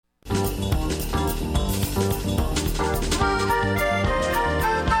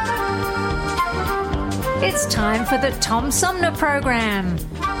It's time for the Tom Sumner Program.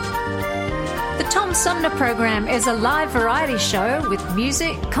 The Tom Sumner Program is a live variety show with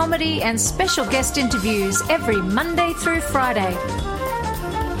music, comedy, and special guest interviews every Monday through Friday.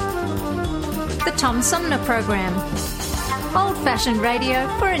 The Tom Sumner Program. Old-fashioned radio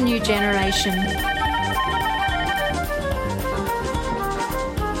for a new generation.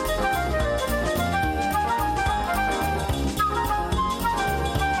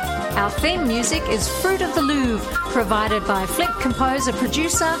 Our theme music is Fruit of the Louvre, provided by flick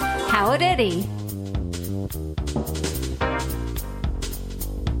composer-producer Howard Eddy.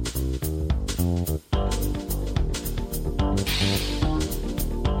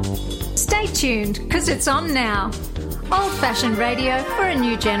 Stay tuned, because it's on now. Old-fashioned radio for a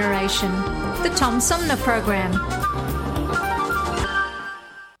new generation. The Tom Sumner Program.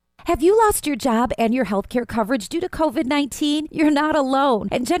 Have you lost your job and your healthcare coverage due to COVID-19? You're not alone,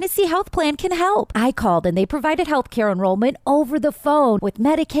 and Genesee Health Plan can help. I called and they provided healthcare enrollment over the phone with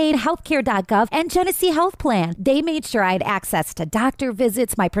Medicaid, healthcare.gov, and Genesee Health Plan. They made sure I had access to doctor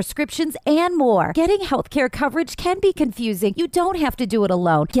visits, my prescriptions, and more. Getting healthcare coverage can be confusing. You don't have to do it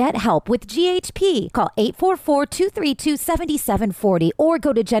alone. Get help with GHP. Call 844-232-7740 or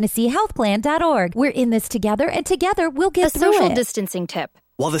go to GeneseeHealthPlan.org. We're in this together, and together we'll get through it. A social distancing tip.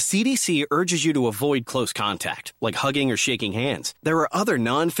 While the CDC urges you to avoid close contact, like hugging or shaking hands, there are other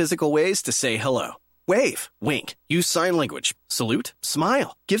non-physical ways to say hello. Wave, wink, use sign language, salute,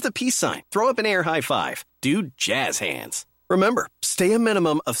 smile, give the peace sign, throw up an air high five, do jazz hands. Remember, stay a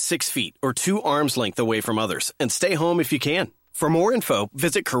minimum of 6 feet or 2 arms length away from others, and stay home if you can. For more info,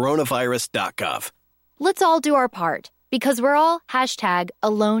 visit coronavirus.gov. Let's all do our part, because we're all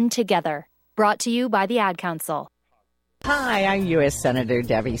 #AloneTogether. Brought to you by the Ad Council. Hi, I'm U.S. Senator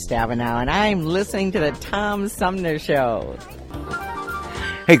Debbie Stabenow, and I'm listening to the Tom Sumner Show.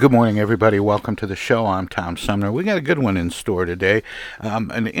 Hey, good morning, everybody. Welcome to the show. I'm Tom Sumner. We got a good one in store today,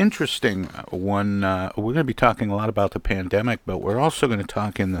 an interesting one. We're going to be talking a lot about the pandemic, but we're also going to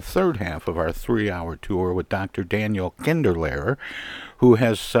talk in the third half of our 3-hour tour with Dr. Daniel Kinderlehrer, who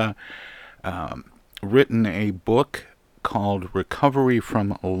has written a book called Recovery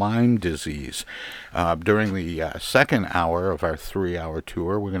from Lyme Disease. During the second hour of our 3-hour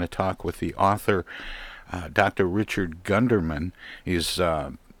tour, we're going to talk with the author, Dr. Richard Gunderman. He's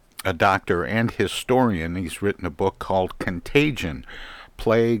a doctor and historian. He's written a book called Contagion,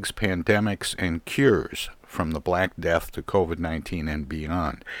 Plagues, Pandemics, and Cures, from the Black Death to COVID-19 and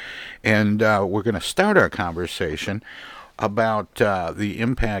beyond. And we're going to start our conversation about the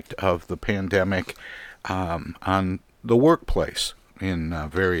impact of the pandemic on the workplace in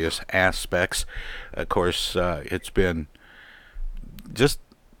various aspects. Of course, it's been just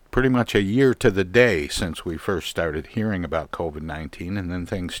pretty much a year to the day since we first started hearing about COVID-19, and then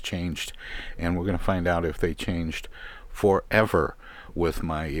things changed, and we're going to find out if they changed forever with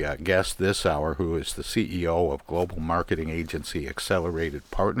my guest this hour, who is the CEO of global marketing agency Accelerated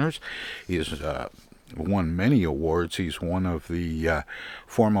Partners. He is won many awards. He's one of the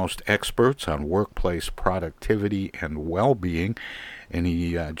foremost experts on workplace productivity and well-being, and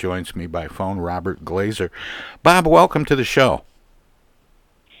he joins me by phone, Robert Glazer. Bob, welcome to the show.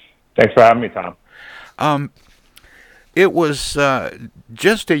 Thanks for having me, Tom. It was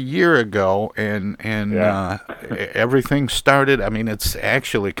just a year ago, and everything started. I mean, it's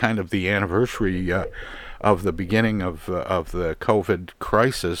actually kind of the anniversary of the beginning of the COVID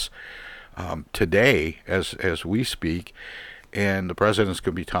crisis. Today, as we speak, and the president's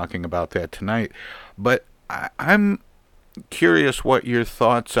going to be talking about that tonight. But I'm curious what your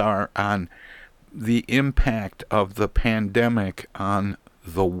thoughts are on the impact of the pandemic on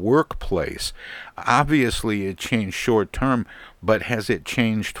the workplace. Obviously, it changed short term, but has it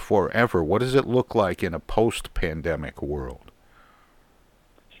changed forever? What does it look like in a post-pandemic world?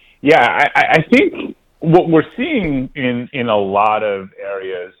 Yeah, I think what we're seeing in a lot of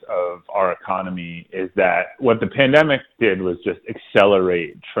areas of our economy is that what the pandemic did was just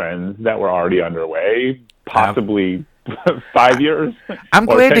accelerate trends that were already underway, possibly 5 years or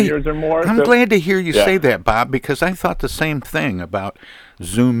 10 years or more. I'm glad to hear you say that, Bob, because I thought the same thing about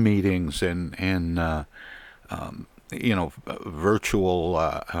Zoom meetings and virtual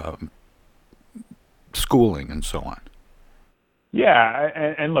schooling and so on.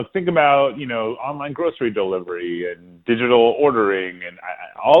 Yeah, and look, think about, online grocery delivery and digital ordering, and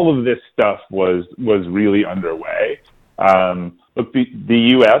all of this stuff was really underway. Look, the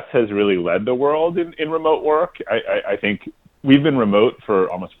U.S. has really led the world in remote work. I think we've been remote for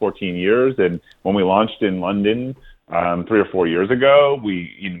almost 14 years, and when we launched in London 3 or 4 years ago,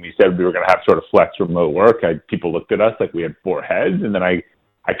 we said we were going to have sort of flex remote work. People looked at us like we had 4 heads, and then I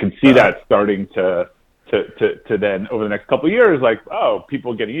could see that starting to to then over the next couple of years, like, oh,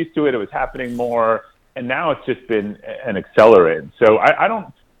 people getting used to it. It was happening more. And now it's just been an accelerant. So I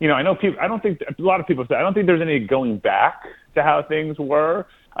don't, I know people, I don't think, a lot of people say, I don't think there's any going back to how things were.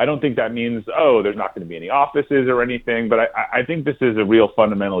 I don't think that means, oh, there's not going to be any offices or anything. But I think this is a real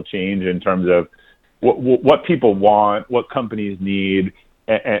fundamental change in terms of what people want, what companies need,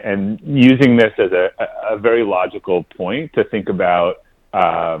 and using this as a very logical point to think about,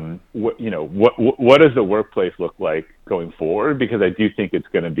 what does the workplace look like going forward? Because I do think it's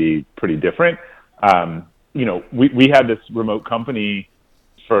going to be pretty different. We had this remote company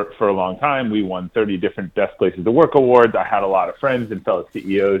for a long time. We won 30 different Best Places to Work awards. I had a lot of friends and fellow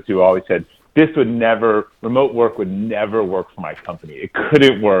CEOs who always said, remote work would never work for my company. It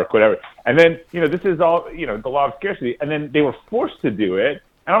couldn't work, whatever. And then, this is all, the law of scarcity. And then they were forced to do it.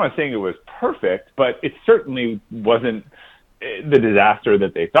 And I'm not saying it was perfect, but it certainly wasn't the disaster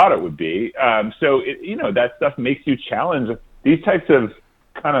that they thought it would be. So that stuff makes you challenge. These types of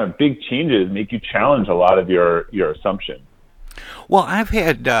kind of big changes make you challenge a lot of your assumptions. Well, I've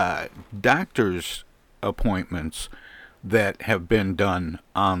had doctor's appointments that have been done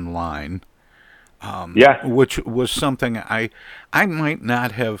online, which was something I might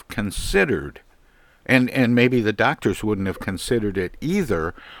not have considered, and maybe the doctors wouldn't have considered it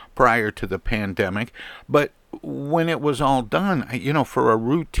either prior to the pandemic. But when it was all done, for a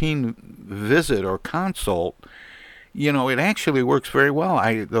routine visit or consult, it actually works very well.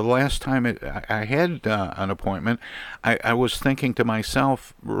 The last time I had an appointment, I was thinking to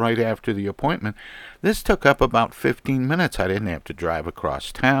myself right after the appointment, this took up about 15 minutes. I didn't have to drive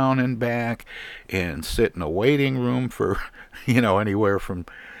across town and back and sit in a waiting room for, anywhere from,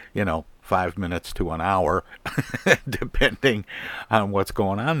 5 minutes to an hour, depending on what's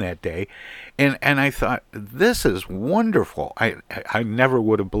going on that day. And I thought, this is wonderful. I never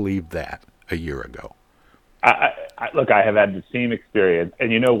would have believed that a year ago. Look, I have had the same experience,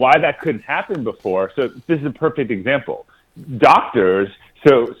 and why that couldn't happen before. So this is a perfect example. Doctors.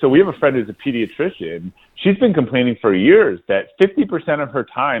 So we have a friend who's a pediatrician. She's been complaining for years that 50% of her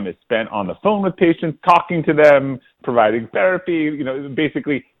time is spent on the phone with patients, talking to them, providing therapy.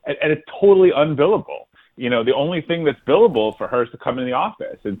 Basically, and it's totally unbillable. The only thing that's billable for her is to come in the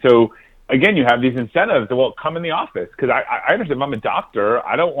office. And so again, you have these incentives to come in the office, because I understand. If I'm a doctor,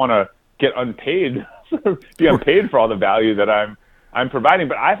 I don't want to get unpaid. Be unpaid for all the value that I'm providing.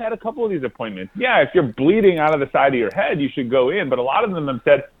 But I've had a couple of these appointments. Yeah, if you're bleeding out of the side of your head, you should go in. But a lot of them have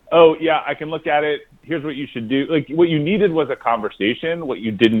said, oh, yeah, I can look at it. Here's what you should do. Like, what you needed was a conversation. What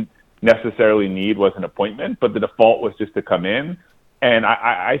you didn't necessarily need was an appointment, but the default was just to come in. And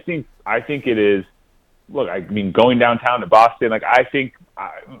I think it is, look, I mean, going downtown to Boston, I think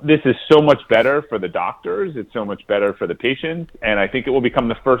this is so much better for the doctors. It's so much better for the patients. And I think it will become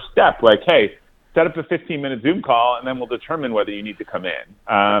the first step. Like, hey, set up a 15-minute Zoom call, and then we'll determine whether you need to come in.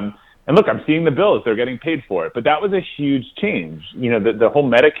 And look, I'm seeing the bills. They're getting paid for it. But that was a huge change. The whole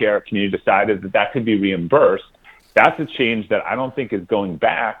Medicare community decided that could be reimbursed. That's a change that I don't think is going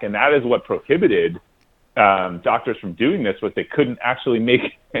back, and that is what prohibited doctors from doing this, was they couldn't actually make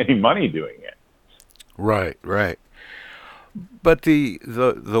any money doing it. Right. But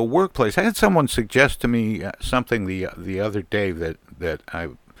the workplace, I had someone suggest to me something the other day that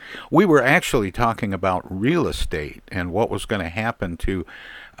we were actually talking about real estate and what was going to happen to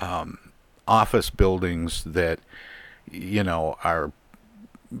office buildings that are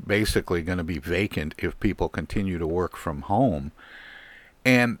basically going to be vacant if people continue to work from home.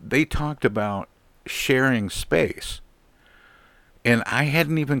 And they talked about sharing space. And I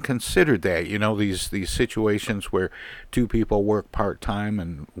hadn't even considered that, these situations where two people work part-time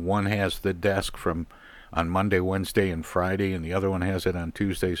and one has the desk on Monday, Wednesday, and Friday, and the other one has it on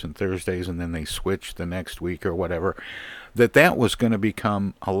Tuesdays and Thursdays, and then they switch the next week or whatever, that was going to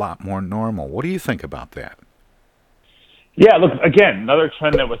become a lot more normal. What do you think about that? Yeah, look, again, another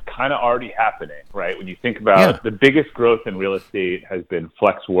trend that was kind of already happening, right? When you think about the biggest growth in real estate has been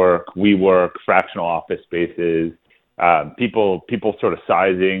flex work, WeWork, fractional office spaces, people sort of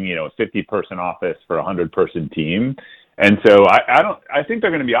sizing, a 50-person office for a 100-person team. And so I think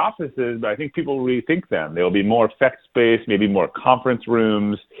they're going to be offices, but I think people will rethink them. There'll be more flex space, maybe more conference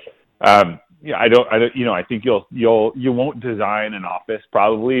rooms. I think you won't design an office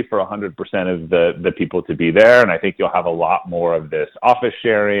probably for 100% of the people to be there. And I think you'll have a lot more of this office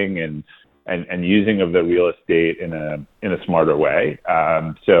sharing and using of the real estate in a smarter way.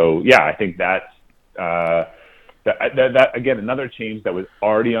 I think that again, another change that was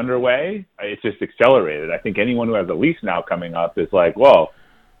already underway. It's just accelerated. I think anyone who has a lease now coming up is like, well,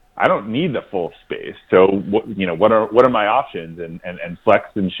 I don't need the full space. So what are my options? And flex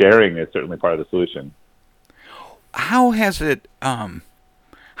and sharing is certainly part of the solution. how has it?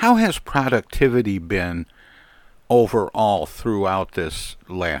 How has productivity been overall throughout this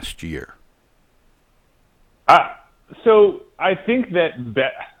last year? So I think that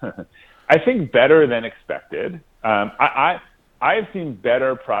I think better than expected. I've seen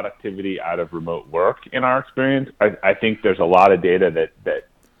better productivity out of remote work in our experience. I think there's a lot of data that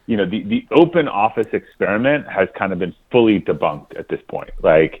the open office experiment has kind of been fully debunked at this point.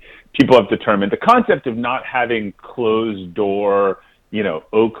 Like, people have determined the concept of not having closed door,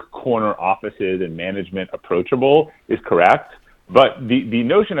 oak corner offices and management approachable is correct. But the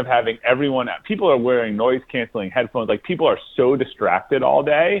notion of having people are wearing noise canceling headphones, like, people are so distracted all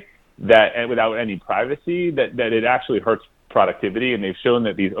day and without any privacy that it actually hurts productivity. And they've shown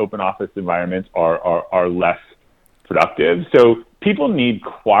that these open office environments are less productive. So people need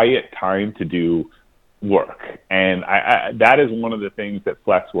quiet time to do work. And that is one of the things that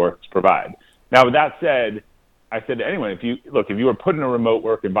FlexWorks provide. Now, with that said, I said to anyone, if you were put in a remote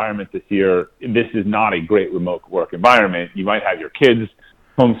work environment this year, this is not a great remote work environment. You might have your kids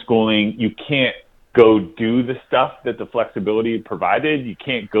homeschooling. You can't go do the stuff that the flexibility provided. You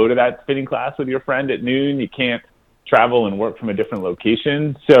can't go to that spinning class with your friend at noon. You can't travel and work from a different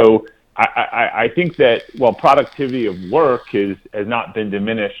location. So I think that while productivity of work has not been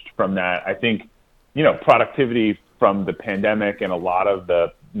diminished from that, I think, productivity from the pandemic and a lot of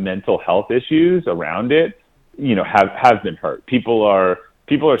the mental health issues around it, have been hurt. People are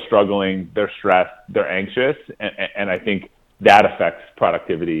struggling, they're stressed, they're anxious, and I think that affects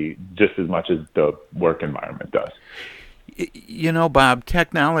productivity just as much as the work environment does. Bob,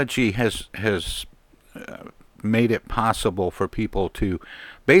 technology has made it possible for people to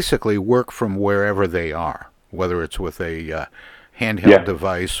basically work from wherever they are, whether it's with a handheld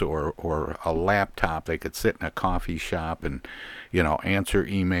device or a laptop. They could sit in a coffee shop and answer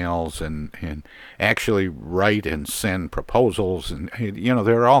emails and actually write and send proposals, and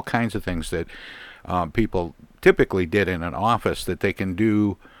there are all kinds of things that people typically did in an office that they can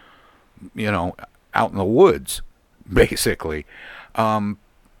do out in the woods, basically. But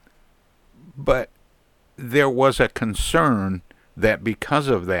there was a concern that because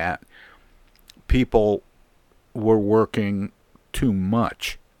of that, people were working too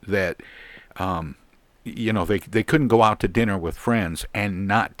much, that they couldn't go out to dinner with friends and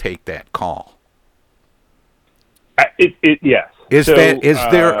not take that call. Yes. Is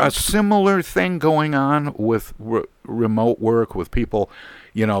there a similar thing going on with remote work, with people,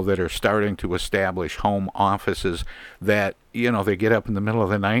 that are starting to establish home offices, that, they get up in the middle of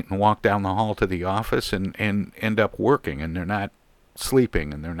the night and walk down the hall to the office and end up working, and they're not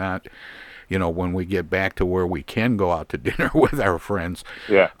sleeping, and they're not, when we get back to where we can go out to dinner with our friends,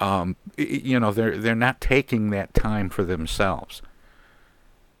 they're not taking that time for themselves.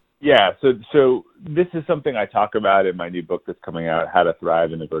 Yeah, so this is something I talk about in my new book that's coming out, How to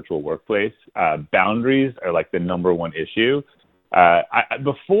Thrive in the Virtual Workplace. Boundaries are like the number one issue.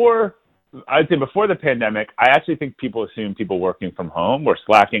 Before the pandemic, I actually think people assumed people working from home were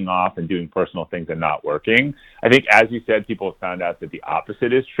slacking off and doing personal things and not working. I think, as you said, people have found out that the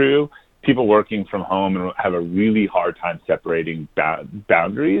opposite is true. People working from home have a really hard time separating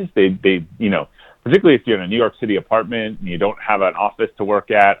boundaries. They particularly if you're in a New York City apartment and you don't have an office to work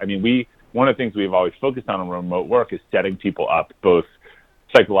at. I mean, one of the things we've always focused on in remote work is setting people up both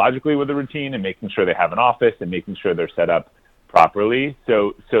psychologically with a routine and making sure they have an office and making sure they're set up properly.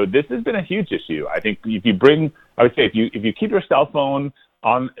 So this has been a huge issue. I think if you keep your cell phone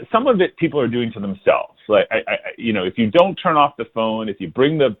on, some of it people are doing to themselves. Like, if you don't turn off the phone, if you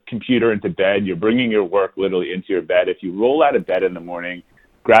bring the computer into bed, you're bringing your work literally into your bed. If you roll out of bed in the morning,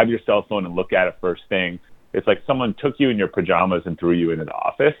 grab your cell phone and look at it first thing, it's like someone took you in your pajamas and threw you into the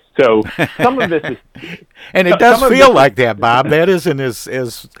office. So some of this is... and it does feel like that, Bob. That isn't as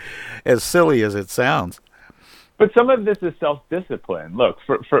silly as it sounds. But some of this is self-discipline. Look,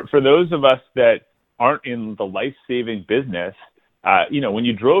 for those of us that aren't in the life-saving business, when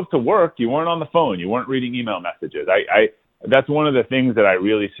you drove to work, you weren't on the phone. You weren't reading email messages. That's one of the things that I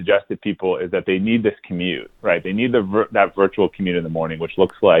really suggest to people, is that they need this commute, right? They need that virtual commute in the morning, which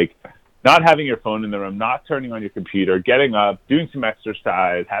looks like not having your phone in the room, not turning on your computer, getting up, doing some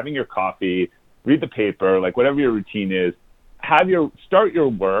exercise, having your coffee, read the paper, like whatever your routine is. Start your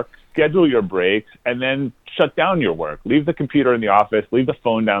work, schedule your breaks, and then shut down your work. Leave the computer in the office, leave the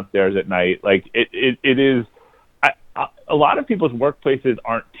phone downstairs at night. Like it is. A lot of people's workplaces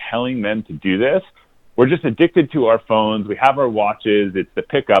aren't telling them to do this. We're just addicted to our phones. We have our watches. It's the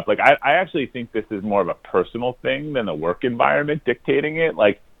pickup. Like, I actually think this is more of a personal thing than the work environment dictating it.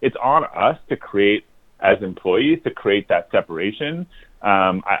 Like, it's on us to create as employees to create that separation.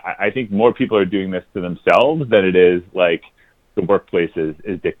 I think more people are doing this to themselves than it is like the workplace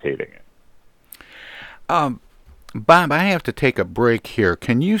is dictating it. Bob, I have to take a break here.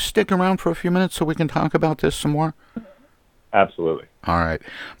 Can you stick around for a few minutes so we can talk about this some more? Absolutely. All right.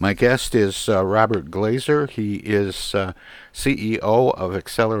 My guest is Robert Glazer. He is CEO of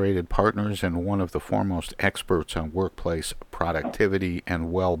Accelerated Partners and one of the foremost experts on workplace productivity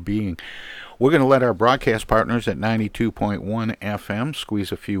and well-being. We're going to let our broadcast partners at 92.1 FM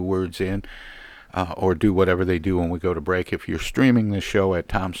squeeze a few words in or do whatever they do when we go to break. If you're streaming the show at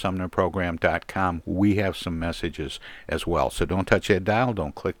TomSumnerProgram.com, we have some messages as well. So don't touch that dial.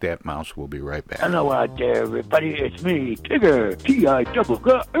 Don't click that mouse. We'll be right back. Hello out there, everybody. It's me, Tigger.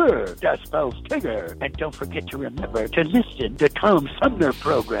 T-I-double-G-R. That spells Tigger. And don't forget to remember to listen to Tom Sumner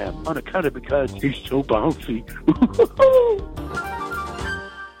Program on account of because he's so bouncy.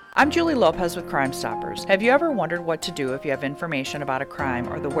 I'm Julie Lopez with Crime Stoppers. Have you ever wondered what to do if you have information about a crime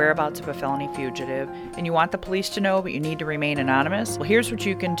or the whereabouts of a felony fugitive and you want the police to know but you need to remain anonymous? Well, here's what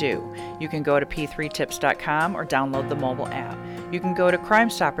you can do. You can go to p3tips.com or download the mobile app. You can go to Crime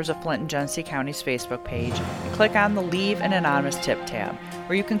Stoppers of Flint and Genesee County's Facebook page and click on the Leave an Anonymous Tip tab,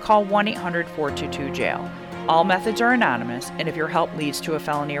 or you can call 1-800-422-JAIL. All methods are anonymous, and if your help leads to a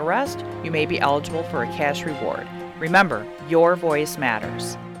felony arrest, you may be eligible for a cash reward. Remember, your voice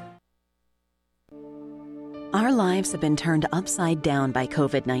matters. Our lives have been turned upside down by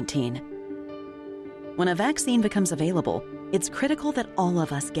COVID-19. When a vaccine becomes available, it's critical that all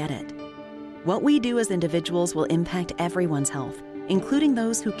of us get it. What we do as individuals will impact everyone's health, including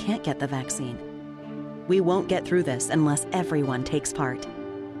those who can't get the vaccine. We won't get through this unless everyone takes part.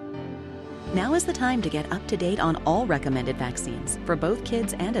 Now is the time to get up to date on all recommended vaccines for both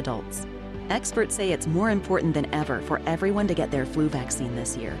kids and adults. Experts say it's more important than ever for everyone to get their flu vaccine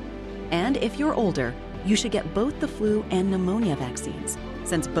this year. And if you're older, you should get both the flu and pneumonia vaccines,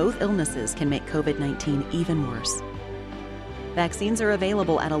 since both illnesses can make COVID-19 even worse. Vaccines are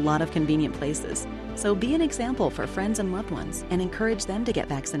available at a lot of convenient places, so be an example for friends and loved ones and encourage them to get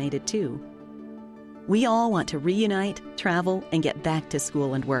vaccinated too. We all want to reunite, travel, and get back to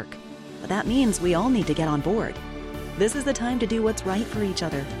school and work, but that means we all need to get on board. This is the time to do what's right for each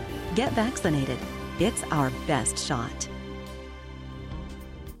other. Get vaccinated. It's our best shot.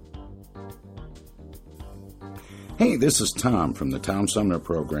 Hey, this is Tom from the Tom Sumner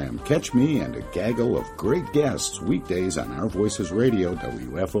Program. Catch me and a gaggle of great guests weekdays on Our Voices Radio,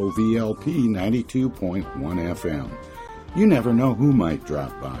 WFOVLP 92.1 FM. You never know who might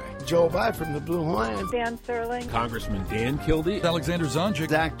drop by. Joe By from the Blue Hawaiian. Dan Serling. Congressman Dan Kildee. Alexander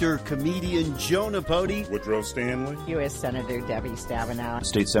Zonjic. Actor, comedian Joe Napodi. Woodrow Stanley. U.S. Senator Debbie Stabenow.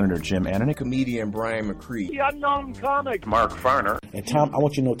 State Senator Jim Ananich. Comedian Brian McCree. The unknown comic. Mark Farner. And Tom, I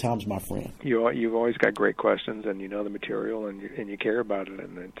want you to know Tom's my friend. You've always got great questions, and you know the material, and you care about it,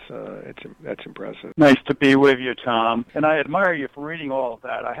 and that's impressive. Nice to be with you, Tom. And I admire you for reading all of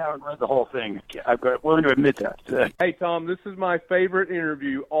that. I haven't read the whole thing. I'm willing to admit that. Hey, Tom, this is my favorite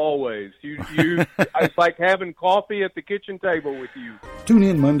interview always. It's like having coffee at the kitchen table with you. Tune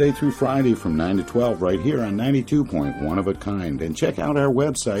in Monday through Friday from 9 to 12 right here on 92.1 of a kind, and check out our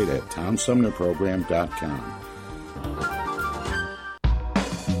website at TomSumnerProgram.com.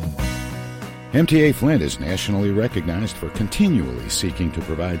 MTA Flint is nationally recognized for continually seeking to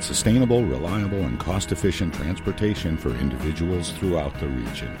provide sustainable, reliable, and cost-efficient transportation for individuals throughout the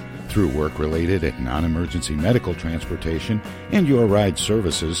region. Through work-related and non-emergency medical transportation and Your Ride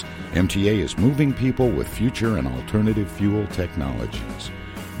services, MTA is moving people with future and alternative fuel technologies.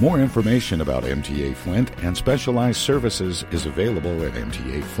 More information about MTA Flint and specialized services is available at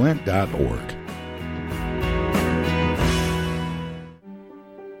mtaflint.org.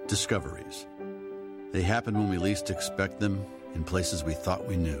 Discoveries. They happen when we least expect them, in places we thought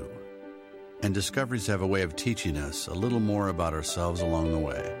we knew. And discoveries have a way of teaching us a little more about ourselves along the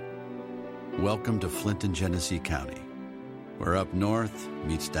way. Welcome to Flint and Genesee County, where up north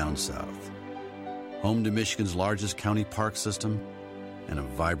meets down south. Home to Michigan's largest county park system and a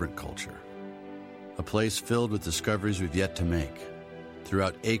vibrant culture. A place filled with discoveries we've yet to make,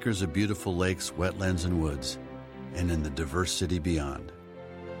 throughout acres of beautiful lakes, wetlands, and woods, and in the diverse city beyond.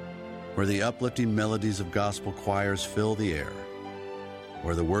 Where the uplifting melodies of gospel choirs fill the air,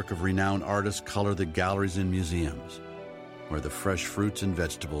 where the work of renowned artists color the galleries and museums, where the fresh fruits and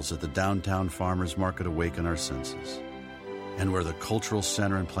vegetables at the downtown farmers market awaken our senses, and where the cultural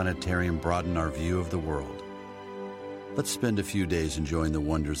center and planetarium broaden our view of the world. Let's spend a few days enjoying the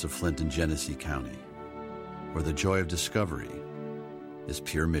wonders of Flint and Genesee County, where the joy of discovery is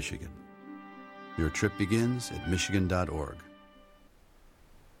pure Michigan. Your trip begins at Michigan.org.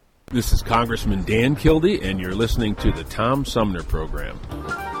 This is Congressman Dan Kildee, and you're listening to the Tom Sumner Program.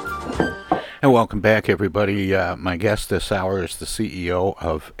 And welcome back, everybody. My guest this hour is the CEO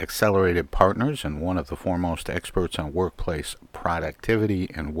of Accelerated Partners and one of the foremost experts on workplace productivity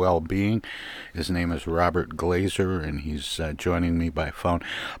and well-being. His name is Robert Glazer, and he's joining me by phone.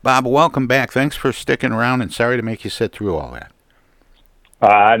 Bob, welcome back. Thanks for sticking around, and sorry to make you sit through all that.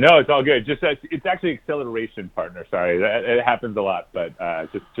 No, it's all good. It's actually Acceleration Partner. Sorry, it happens a lot, but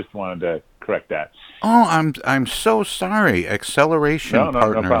just wanted to correct that. Oh, I'm so sorry. Acceleration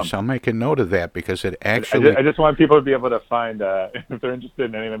Partners. No I'll make a note of that because it actually. I just want people to be able to find if they're interested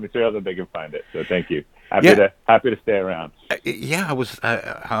in any of the material that they can find it. So thank you. Happy to stay around. Yeah, I was.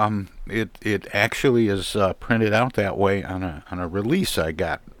 It actually is printed out that way on a release I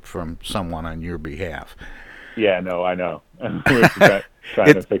got from someone on your behalf. Yeah, no, I know. We're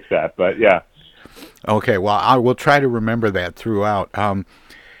trying to fix that, but yeah. Okay, well, I will try to remember that throughout.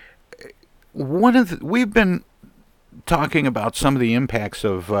 We've been talking about some of the impacts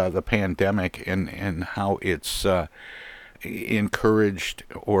of the pandemic and how it's encouraged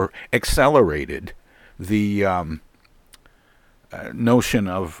or accelerated the notion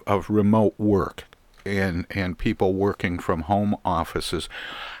of remote work and people working from home offices.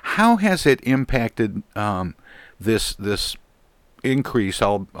 How has it impacted this increase,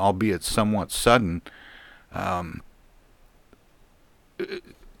 albeit somewhat sudden,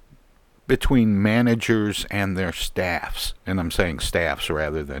 between managers and their staffs? And I'm saying staffs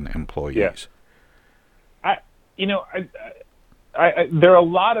rather than employees. Yeah. There are a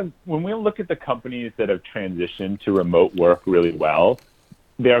lot of, when we look at the companies that have transitioned to remote work really well,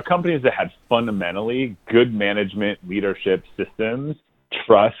 there are companies that had fundamentally good management, leadership systems,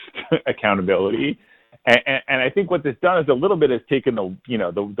 trust, accountability. And I think what this done is a little bit has taken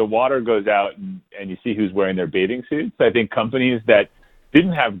the water goes out and you see who's wearing their bathing suits. I think companies that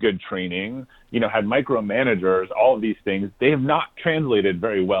didn't have good training, had micromanagers, all of these things, they have not translated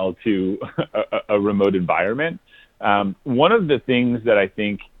very well to a remote environment. One of the things that I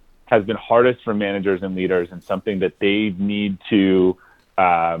think has been hardest for managers and leaders and something that they need to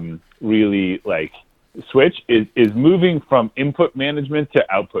really switch is moving from input management to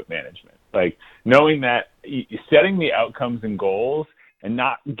output management. Knowing that setting the outcomes and goals and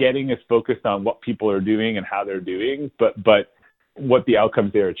not getting as focused on what people are doing and how they're doing, but what the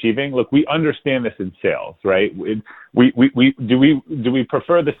outcomes they're achieving. Look, we understand this in sales, right? Do we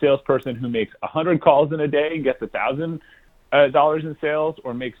prefer the salesperson who makes 100 calls in a day and gets $1,000 in sales,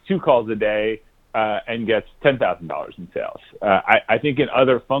 or makes 2 calls a day and gets $10,000 in sales? I think in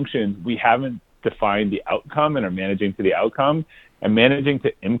other functions we haven't defined the outcome and are managing to the outcome, and managing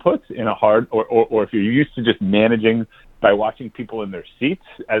to inputs in a hard, or if you're used to just managing by watching people in their seats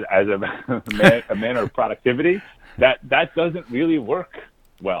as a manner of productivity, that doesn't really work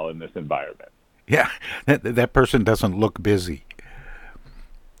well in this environment. Yeah, that person doesn't look busy.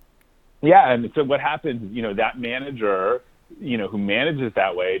 Yeah, and so what happens, that manager, who manages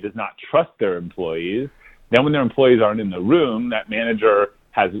that way does not trust their employees. Then when their employees aren't in the room, that manager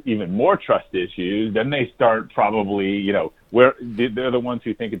has even more trust issues. Then they start probably, where they're the ones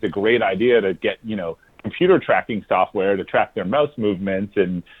who think it's a great idea to get, computer tracking software to track their mouse movements,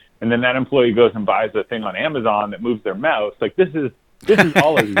 and then that employee goes and buys a thing on Amazon that moves their mouse. This is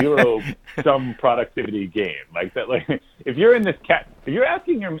all a zero-sum productivity game. If you're in this if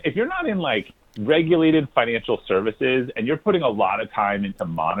you're not in regulated financial services and you're putting a lot of time into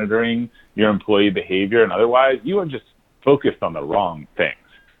monitoring your employee behavior and otherwise, you are just focused on the wrong things.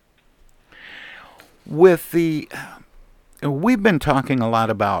 We've been talking a lot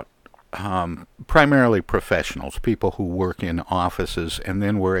about primarily professionals, people who work in offices, and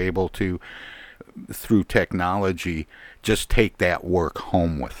then we're able to, through technology, just take that work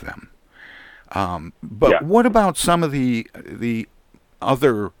home with them. But what about some of the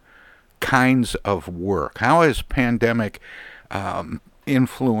other kinds of work? How has pandemic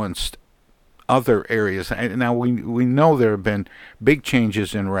influenced other areas? Now, we know there have been big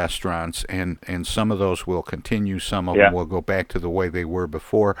changes in restaurants, and some of those will continue. Some of them will go back to the way they were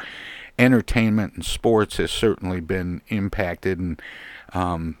before. Entertainment and sports has certainly been impacted,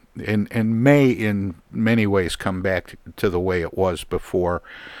 and may in many ways come back to the way it was before.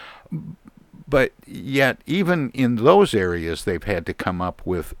 But yet, even in those areas, they've had to come up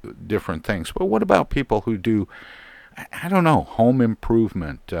with different things. But what about people who do, I don't know, home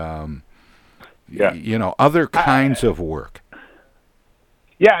improvement, other kinds of work?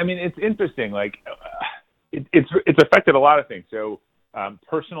 Yeah, I mean, it's interesting. It's affected a lot of things. So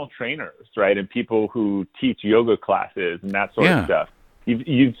personal trainers, right, and people who teach yoga classes and that sort of stuff.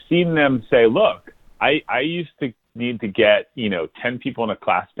 You've seen them say, look, I used to need to get, 10 people in a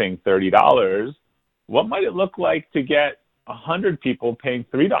class paying $30, what might it look like to get 100 people paying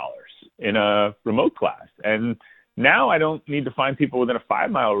 $3 in a remote class? And now I don't need to find people within a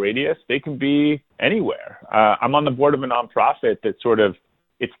 5-mile radius. They can be anywhere. I'm on the board of a nonprofit that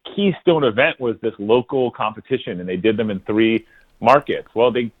its keystone event was this local competition, and they did them in 3 markets.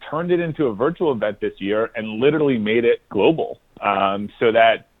 Well, they turned it into a virtual event this year and literally made it global, so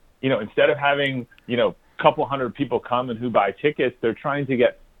that, instead of having, a couple hundred people come and who buy tickets, they're trying to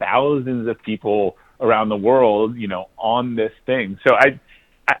get thousands of people around the world, on this thing. So I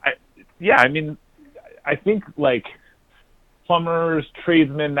think like plumbers,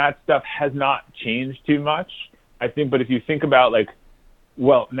 tradesmen, that stuff has not changed too much. I think, but if you think about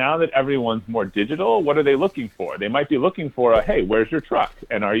well, now that everyone's more digital, what are they looking for? They might be looking for hey, where's your truck?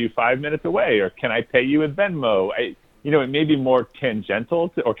 And are you 5 minutes away? Or can I pay you with Venmo? It may be more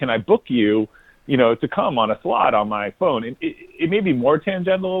tangential or can I book you, to come on a slot on my phone? It may be more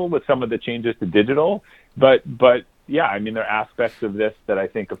tangential with some of the changes to digital, but yeah, there are aspects of this that I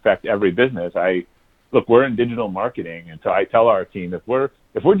think affect every business. Look, we're in digital marketing, and so I tell our team if we're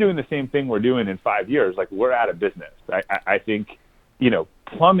doing the same thing we're doing in 5 years, we're out of business. I think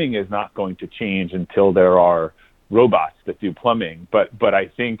plumbing is not going to change until there are robots that do plumbing. But I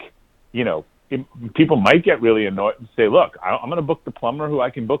think people might get really annoyed and say, look, I'm going to book the plumber who I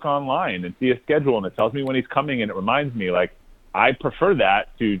can book online and see a schedule, and it tells me when he's coming, and it reminds me. I prefer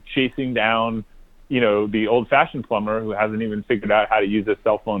that to chasing down the old-fashioned plumber who hasn't even figured out how to use a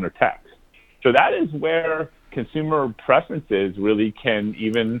cell phone or text. So that is where consumer preferences really can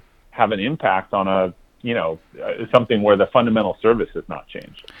even have an impact on something where the fundamental service has not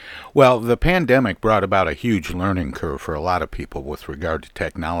changed. Well, the pandemic brought about a huge learning curve for a lot of people with regard to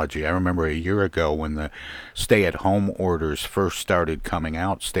technology. I remember a year ago when the stay-at-home orders first started coming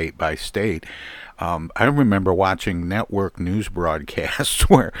out state by state. I remember watching network news broadcasts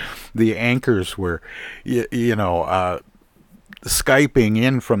where the anchors were, Skyping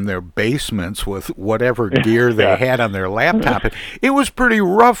in from their basements with whatever gear they had on their laptop. It was pretty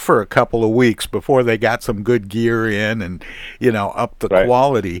rough for a couple of weeks before they got some good gear in and, up the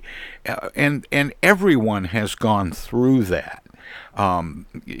quality. And everyone has gone through that,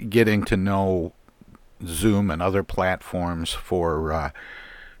 getting to know Zoom and other platforms for,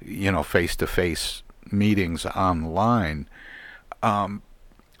 face-to-face meetings online.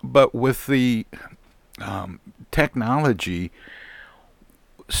 But with the technology,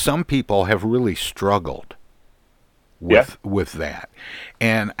 some people have really struggled with that.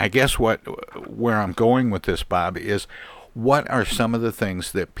 And I guess where I'm going with this, Bob, is what are some of the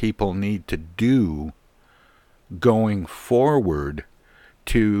things that people need to do going forward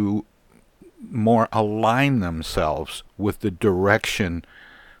to more align themselves with the direction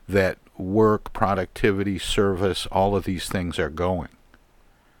that work, productivity, service, all of these things are going?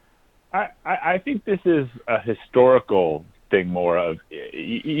 I think this is a historical thing more of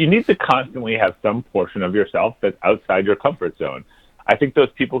you need to constantly have some portion of yourself that's outside your comfort zone. I think those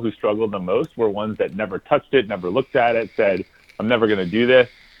people who struggled the most were ones that never touched it, never looked at it, said, I'm never going to do this.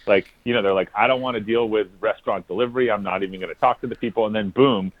 They're like, I don't want to deal with restaurant delivery. I'm not even going to talk to the people. And then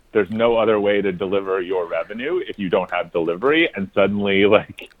boom, there's no other way to deliver your revenue if you don't have delivery. And suddenly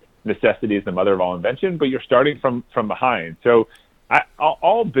necessity is the mother of all invention, but you're starting from behind. So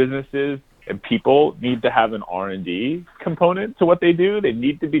all businesses and people need to have an R&D component to what they do. They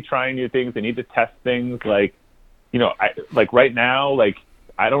need to be trying new things. They need to test things right now,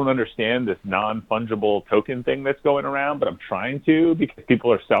 I don't understand this non-fungible token thing that's going around, but I'm trying to because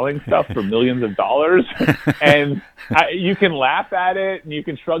people are selling stuff for millions of dollars. And you can laugh at it and you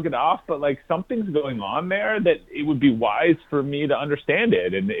can shrug it off, but something's going on there that it would be wise for me to understand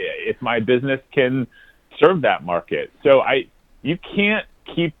it. And if my business can serve that market. So you can't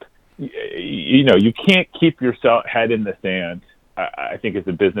keep your head in the sand, I think, as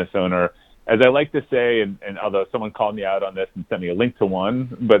a business owner. As I like to say, and although someone called me out on this and sent me a link to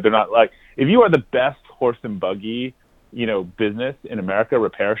one, but they're not if you are the best horse and buggy, business in America,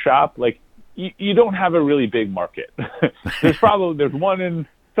 repair shop, you don't have a really big market. There's one in,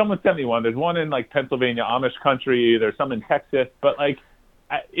 someone sent me one, there's one in Pennsylvania, Amish country, there's some in Texas, but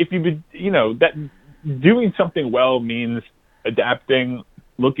if you that doing something well means adapting,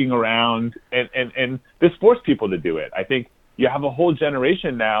 looking around, and this forced people to do it. I think you have a whole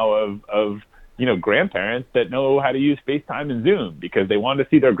generation now of grandparents that know how to use FaceTime and Zoom because they want to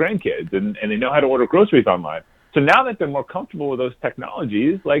see their grandkids and they know how to order groceries online. So now that they're more comfortable with those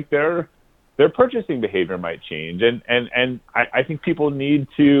technologies, their purchasing behavior might change. And I think people need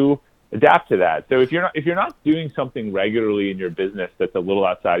to adapt to that. So if you're not doing something regularly in your business that's a little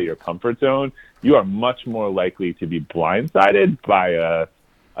outside of your comfort zone, you are much more likely to be blindsided by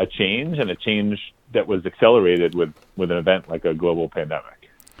a change, and a change that was accelerated with an event like a global pandemic.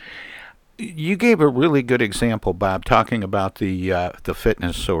 You gave a really good example, Bob, talking about the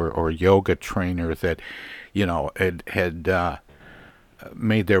fitness or yoga trainer that, had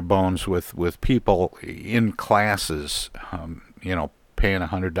made their bones with people in classes, paying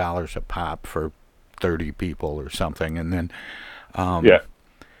 $100 a pop for 30 people or something, and then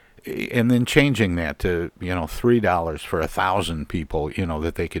and then changing that to $3 for 1,000 people,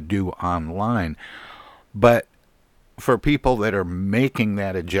 that they could do online. But for people that are making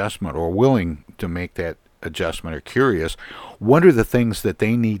that adjustment or willing to make that adjustment or curious, what are the things that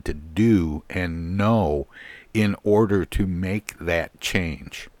they need to do and know in order to make that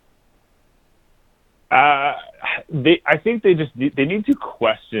change? I think they need to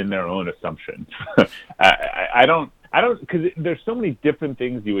question their own assumptions. I don't, because there's so many different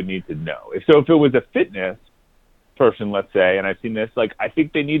things you would need to know. If it was a fitness person, let's say, and I've seen this, I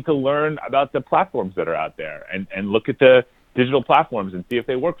think they need to learn about the platforms that are out there and look at the digital platforms and see if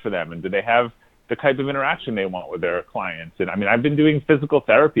they work for them, and do they have the type of interaction they want with their clients. And I mean, I've been doing physical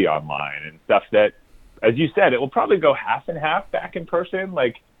therapy online and stuff that, as you said, it will probably go half and half back in person.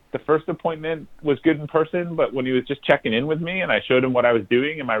 The first appointment was good in person, but when he was just checking in with me and I showed him what I was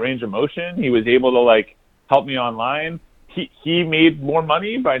doing and my range of motion, he was able to help me online. He made more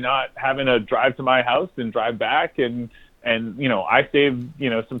money by not having to drive to my house and drive back, and I saved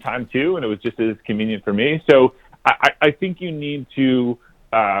some time too, and it was just as convenient for me. So I think you need to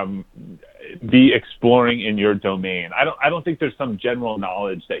be exploring in your domain. I don't think there's some general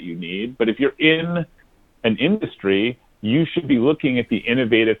knowledge that you need, but if you're in an industry, you should be looking at the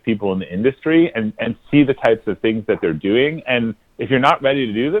innovative people in the industry and see the types of things that they're doing. And if you're not ready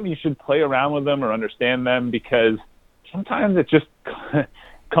to do them, you should play around with them or understand them, because sometimes it just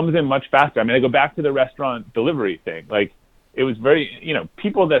comes in much faster. I mean, I go back to the restaurant delivery thing. It was very,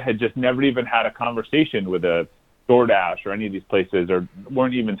 people that had just never even had a conversation with a DoorDash or any of these places, or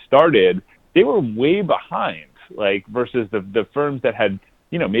weren't even started, they were way behind, versus the firms that had,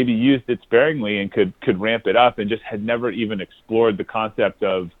 maybe used it sparingly and could ramp it up and just had never even explored the concept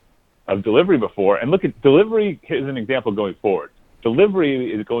of delivery before. And look at delivery as an example going forward.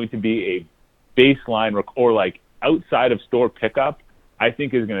 Delivery is going to be a baseline or outside of store pickup, I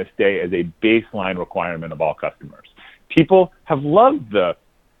think is going to stay as a baseline requirement of all customers. People have loved the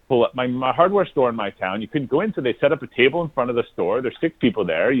pull up. My hardware store in my town, you couldn't go in, so they set up a table in front of the store. There's 6 people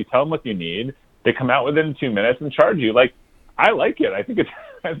there. You tell them what you need. They come out within 2 minutes and charge you. I like it. I think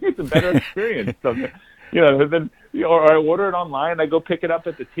it's a better experience. Or I order it online, I go pick it up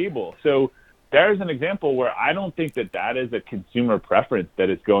at the table. So there's an example where I don't think that is a consumer preference that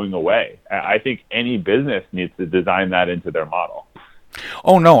is going away. I think any business needs to design that into their model.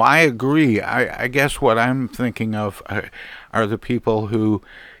 Oh, no, I agree. I guess what I'm thinking of are the people who,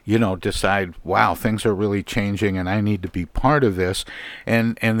 decide, wow, things are really changing and I need to be part of this.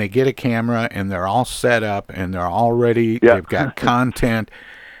 And they get a camera and they're all set up and they're all ready. Yeah. They've got content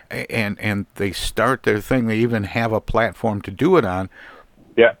and they start their thing. They even have a platform to do it on.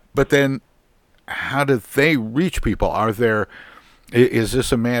 Yeah. But then how do they reach people? Is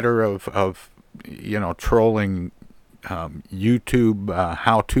this a matter of trolling YouTube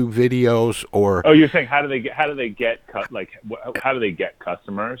how-to videos, or you're saying how do they get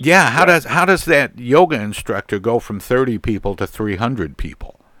customers? Yeah, how does that yoga instructor go from 30 people to 300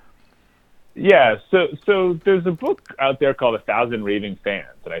 people? Yeah, so there's a book out there called 1,000 Raving Fans,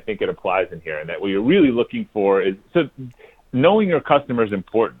 and I think it applies in here. And that what you're really looking for is knowing your customer is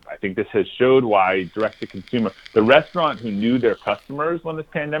important. I think this has showed why direct-to-consumer, the restaurant who knew their customers when this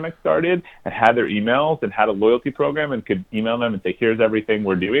pandemic started and had their emails and had a loyalty program and could email them and say, here's everything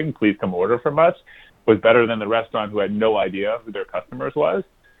we're doing, please come order from us, was better than the restaurant who had no idea who their customers was.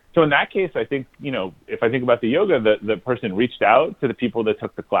 So in that case, I think, if I think about the yoga, the person reached out to the people that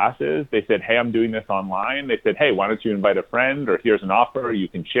took the classes. They said, hey, I'm doing this online. They said, hey, why don't you invite a friend, or here's an offer, you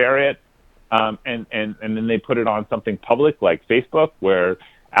can share it. And then they put it on something public like Facebook, where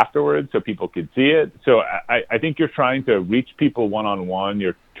afterwards so people could see it. So I think you're trying to reach people one-on-one.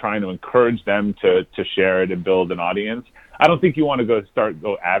 You're trying to encourage them to share it and build an audience. I don't think you want to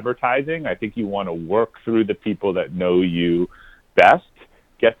go advertising. I think you want to work through the people that know you best,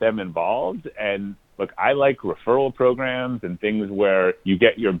 get them involved. And look, I like referral programs and things where you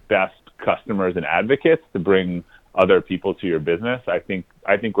get your best customers and advocates to bring other people to your business. I think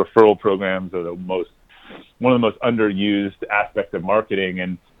referral programs are one of the most underused aspects of marketing.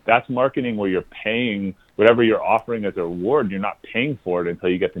 And that's marketing where you're paying whatever you're offering as a reward. You're not paying for it until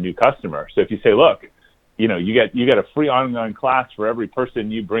you get the new customer. So if you say, look, you get a free online class for every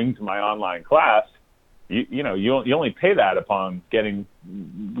person you bring to my online class, you only pay that upon getting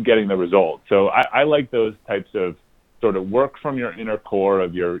the result. So I like those types of sort of work from your inner core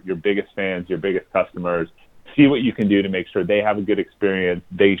of your biggest fans, your biggest customers, see what you can do to make sure they have a good experience.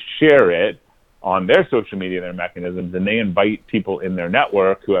 They share it on their social media, their mechanisms, and they invite people in their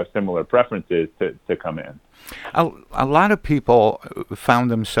network who have similar preferences to come in. A lot of people found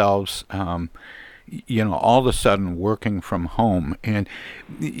themselves, all of a sudden working from home. And,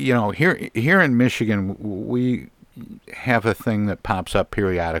 here in Michigan, we have a thing that pops up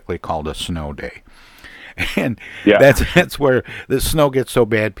periodically called a snow day. And that's where the snow gets so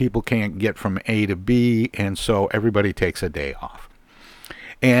bad people can't get from A to B, and so everybody takes a day off.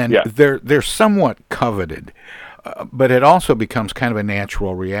 And they're somewhat coveted, but it also becomes kind of a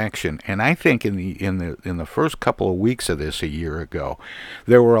natural reaction. And I think in the first couple of weeks of this a year ago,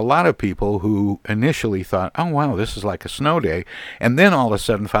 there were a lot of people who initially thought, "Oh wow, this is like a snow day," and then all of a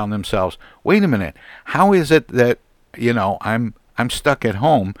sudden found themselves, "Wait a minute, how is it that I'm stuck at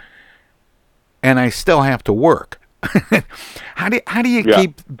home and I still have to work?" How do you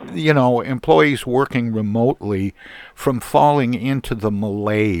keep employees working remotely from falling into the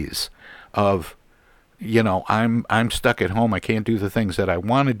malaise of I'm stuck at home, I can't do the things that I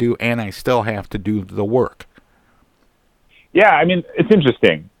want to do, and I still have to do the work? Yeah, I mean, it's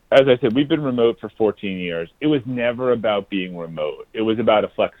interesting. As I said, we've been remote for 14 years. It was never about being remote. It was about a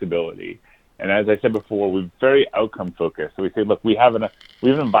flexibility. And as I said before, we're very outcome focused. So we say, look, we have an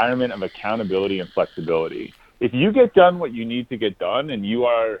environment of accountability and flexibility. If you get done what you need to get done and you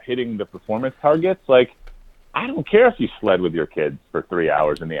are hitting the performance targets, like, I don't care if you sled with your kids for 3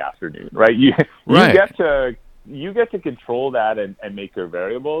 hours in the afternoon, right? You get to control that and make your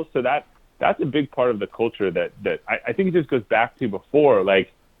variables. So that's a big part of the culture that I think it just goes back to before,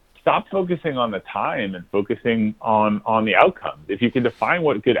 like, stop focusing on the time and focusing on the outcomes. If you can define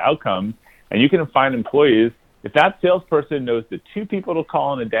what good outcomes, and you can find employees, if that salesperson knows the 2 people to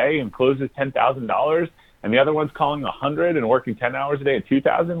call in a day and closes $10,000, and the other one's calling 100 and working 10 hours a day at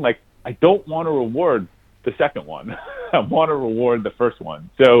 2,000, like, I don't want to reward the second one. I want to reward the first one.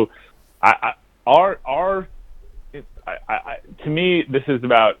 So, to me, this is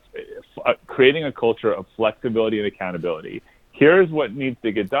about creating a culture of flexibility and accountability. Here's what needs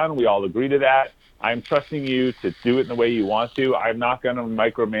to get done. We all agree to that. I'm trusting you to do it in the way you want to. I'm not going to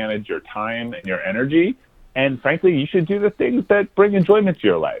micromanage your time and your energy. And frankly, you should do the things that bring enjoyment to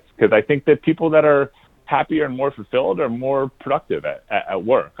your life, because I think that people that are happier and more fulfilled are more productive at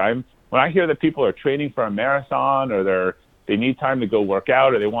work. When I hear that people are training for a marathon, or they need time to go work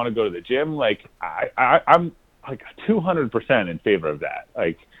out, or they want to go to the gym, like, I'm like 200% in favor of that.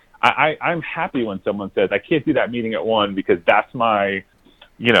 Like, I'm happy when someone says, I can't do that meeting at 1 because that's my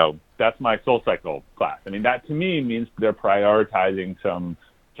Soul Cycle class. I mean, that to me means they're prioritizing some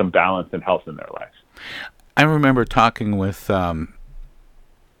balance and health in their life. I remember talking with, I'm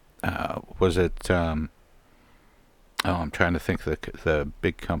trying to think the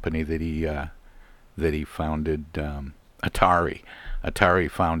big company that he founded, Atari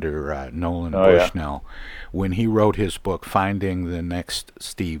founder Nolan Bushnell, when he wrote his book Finding the Next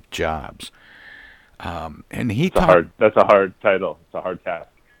Steve Jobs, and he that's a hard title. It's a hard task.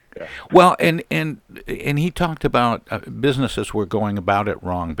 Yeah. Well, and he talked about businesses were going about it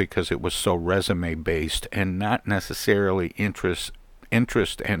wrong because it was so resume based and not necessarily interest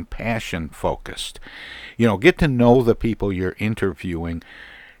and passion focused. Get to know the people you're interviewing.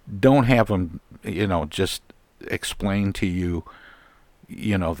 Don't have them, just explain to you,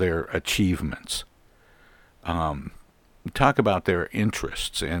 their achievements. Talk about their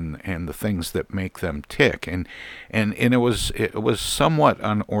interests and the things that make them tick. And it was somewhat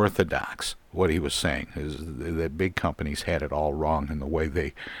unorthodox what he was saying, is that big companies had it all wrong in the way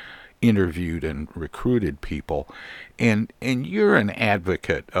they interviewed and recruited people. And you're an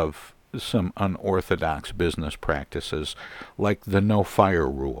advocate of some unorthodox business practices like the no-fire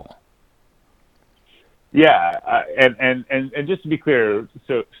rule. Yeah, and just to be clear,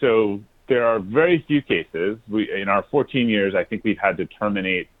 so there are very few cases. In our 14 years, I think we've had to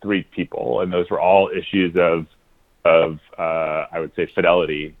terminate 3 people, and those were all issues of I would say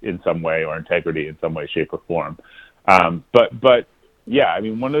fidelity in some way or integrity in some way, shape, or form. But yeah, I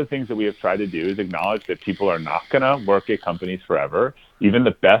mean, one of the things that we have tried to do is acknowledge that people are not going to work at companies forever. Even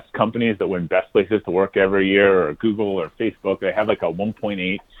the best companies that win Best Places to Work every year, or Google or Facebook, they have like a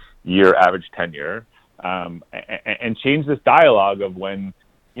 1.8 year average tenure. And change this dialogue of when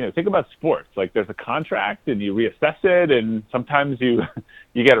think about sports. Like, there's a contract and you reassess it, and sometimes you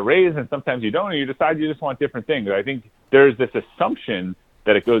get a raise and sometimes you don't, and you decide you just want different things. I think there's this assumption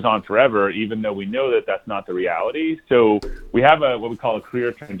that it goes on forever, even though we know that that's not the reality. So we have what we call a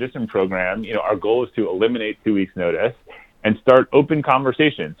career transition program. Our goal is to eliminate 2 weeks notice and start open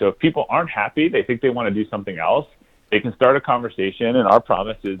conversation. So if people aren't happy, they think they want to do something else, they can start a conversation, and our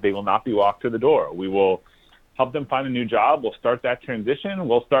promise is they will not be walked to the door. We will help them find a new job. We'll start that transition.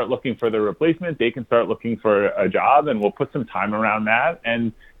 We'll start looking for their replacement. They can start looking for a job, and we'll put some time around that,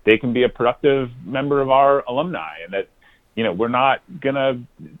 and they can be a productive member of our alumni. And that, we're not gonna,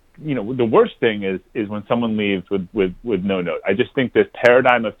 the worst thing is when someone leaves with no note. I just think this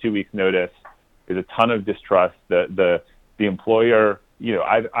paradigm of 2 weeks notice is a ton of distrust. The employer,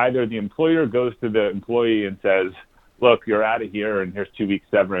 either the employer goes to the employee and says, look, you're out of here and here's 2 weeks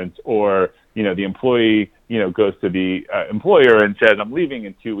severance, or, the employee, goes to the employer and says, I'm leaving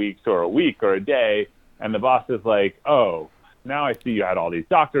in 2 weeks or a week or a day. And the boss is like, oh, now I see you had all these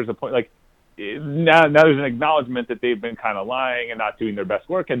doctor's appointments. Like, now there's an acknowledgement that they've been kind of lying and not doing their best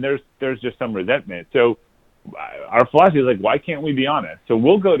work. And there's just some resentment. So our philosophy is like, why can't we be honest? So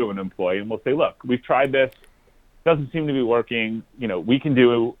we'll go to an employee and we'll say, look, we've tried this. Doesn't seem to be working. We can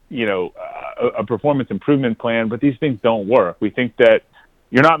do, a performance improvement plan, but these things don't work. We think that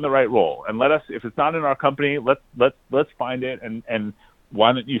you're not in the right role, and if it's not in our company, let's find it, and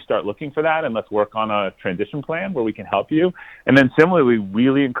why don't you start looking for that, and let's work on a transition plan where we can help you. And then similarly, we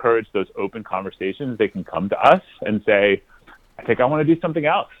really encourage those open conversations. They can come to us and say, I think I want to do something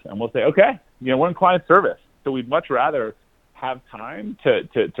else, and we'll say, okay, we're in client service, so we'd much rather have time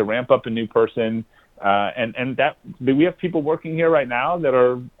to ramp up a new person. And that we have people working here right now that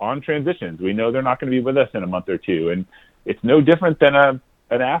are on transitions. We know they're not going to be with us in a month or two, and it's no different than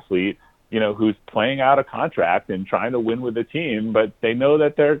an athlete, who's playing out a contract and trying to win with the team, but they know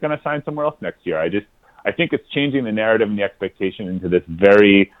that they're going to sign somewhere else next year. I think it's changing the narrative and the expectation into this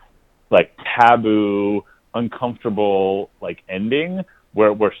very taboo, uncomfortable ending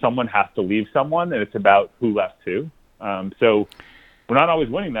where someone has to leave someone, and it's about who left who. So we're not always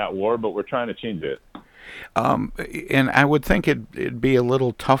winning that war, but we're trying to change it. And I would think it'd be a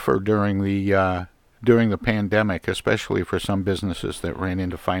little tougher during the pandemic, especially for some businesses that ran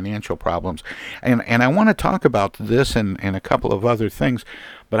into financial problems. And I want to talk about this and a couple of other things,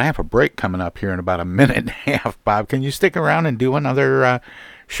 but I have a break coming up here in about a minute and a half. Bob, can you stick around and do another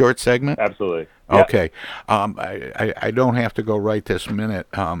short segment? Absolutely. Okay. Yeah. I don't have to go right this minute,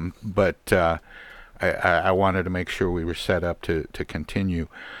 but I wanted to make sure we were set up to continue.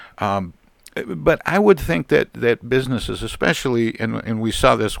 But I would think that businesses, especially, and we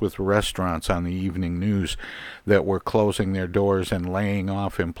saw this with restaurants on the evening news, that were closing their doors and laying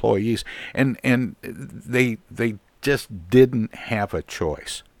off employees, and they just didn't have a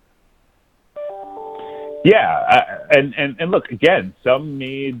choice. Yeah, and look, again, some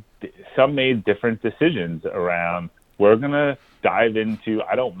made different decisions around, we're going to dive into,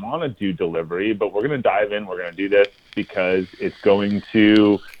 I don't want to do delivery, but we're going to dive in, we're going to do this because it's going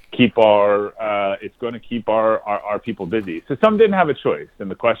to keep our people busy. So some didn't have a choice, and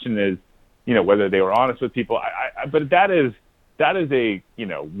the question is, whether they were honest with people. But that is a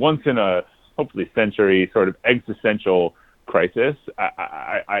once in a hopefully century sort of existential crisis.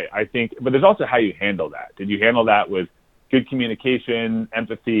 I think, but there's also how you handle that. Did you handle that with good communication,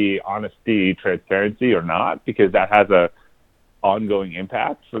 empathy, honesty, transparency, or not? Because that has a ongoing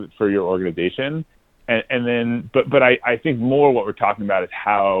impact for your organization. And then, but I think more what we're talking about is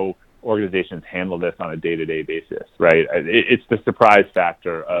how organizations handle this on a day-to-day basis, right? It's the surprise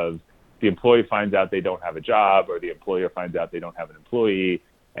factor of the employee finds out they don't have a job, or the employer finds out they don't have an employee,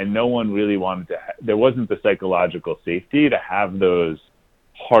 and no one really wanted to. There wasn't the psychological safety to have those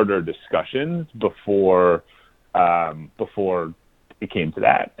harder discussions before it came to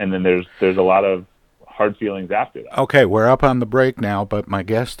that. And then there's a lot of hard feelings after that. Okay, we're up on the break now, but my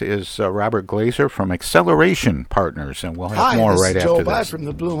guest is Robert Glazer from Acceleration Partners, and we'll have more right after this. Hi, this is Joe By from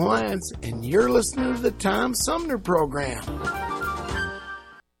the Blue Hawaiians, and you're listening to the Tom Sumner Program.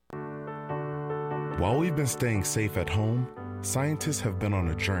 While we've been staying safe at home, scientists have been on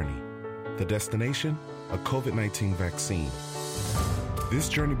a journey. The destination? A COVID-19 vaccine. This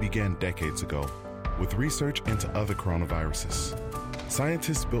journey began decades ago with research into other coronaviruses.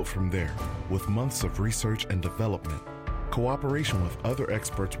 Scientists built from there with months of research and development, cooperation with other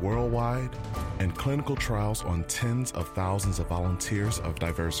experts worldwide, and clinical trials on tens of thousands of volunteers of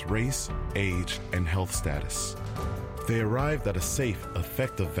diverse race, age, and health status. They arrived at a safe,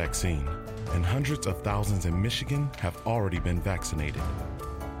 effective vaccine, and hundreds of thousands in Michigan have already been vaccinated.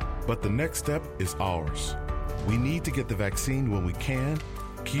 But the next step is ours. We need to get the vaccine when we can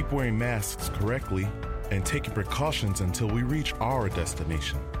Keep wearing masks correctly and taking precautions until we reach our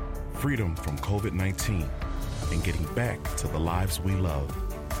destination, freedom from COVID-19, and getting back to the lives we love.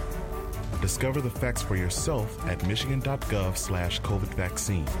 Discover the facts for yourself at michigan.gov/COVID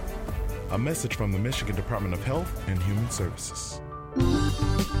vaccine. A message from the Michigan Department of Health and Human Services.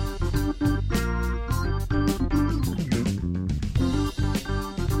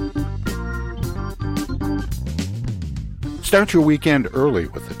 Start your weekend early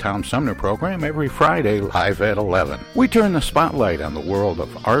with the Tom Sumner program every Friday live at 11. We turn the spotlight on the world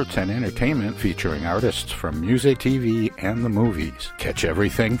of arts and entertainment featuring artists from music, TV, and the movies. Catch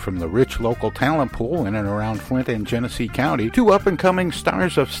everything from the rich local talent pool in and around Flint and Genesee County to up-and-coming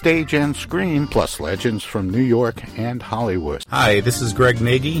stars of stage and screen, plus legends from New York and Hollywood. Hi, this is Greg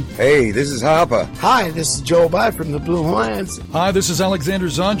Nagy. Hey, this is Harper. Hi, this is Joe By from the Blue Hawaiians. Hi, this is Alexander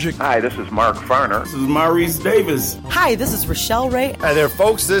Zonjic. Hi, this is Mark Farner. This is Maurice Davis. Hi, this is Rochelle Ray. Hi there,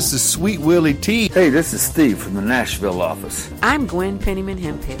 folks. This is Sweet Willie T. Hey, this is Steve from the Nashville office. I'm Gwen Pennyman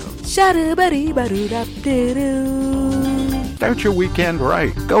Hemphill. Start your weekend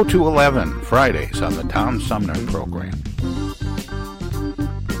right. Go to 11 Fridays on the Tom Sumner program.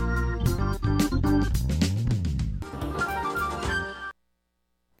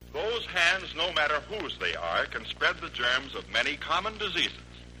 Those hands, no matter whose they are, can spread the germs of many common diseases.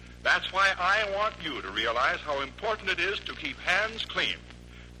 That's why I want you to realize how important it is to keep hands clean,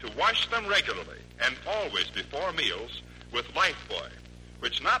 to wash them regularly and always before meals with Lifebuoy,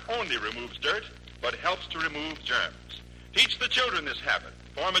 which not only removes dirt, but helps to remove germs. Teach the children this habit.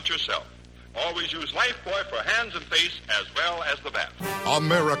 Form it yourself. Always use Lifebuoy for hands and face as well as the bath.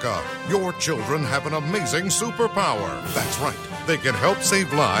 America, your children have an amazing superpower. That's right. They can help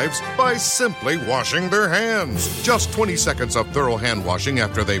save lives by simply washing their hands. Just 20 seconds of thorough hand washing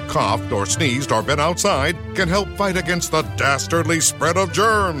after they've coughed or sneezed or been outside can help fight against the dastardly spread of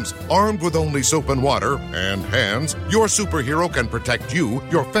germs. Armed with only soap and water and hands, your superhero can protect you,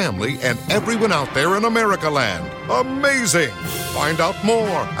 your family, and everyone out there in America land. Amazing! Find out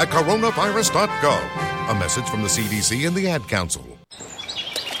more at coronavirus.gov. A message from the CDC and the Ad Council.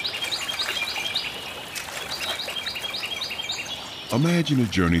 Imagine a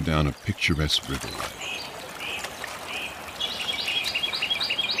journey down a picturesque riverway.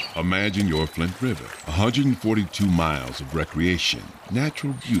 Imagine your Flint River, 142 miles of recreation,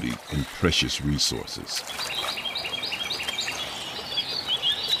 natural beauty, and precious resources.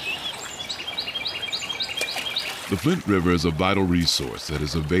 The Flint River is a vital resource that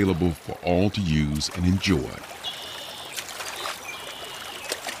is available for all to use and enjoy.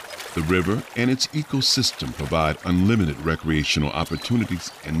 The river and its ecosystem provide unlimited recreational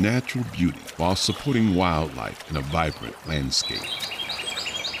opportunities and natural beauty while supporting wildlife in a vibrant landscape.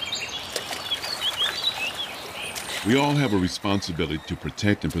 We all have a responsibility to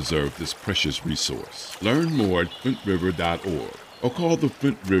protect and preserve this precious resource. Learn more at flintriver.org or call the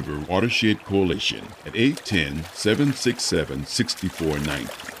Flint River Watershed Coalition at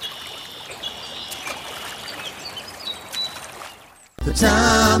 810-767-6490. The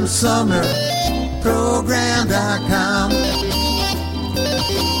Tom Sumner Program.com.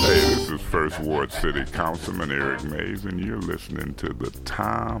 Hey, this is First Ward City Councilman Eric Mays, and you're listening to the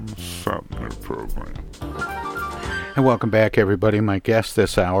Tom Sumner Program. And welcome back, everybody. My guest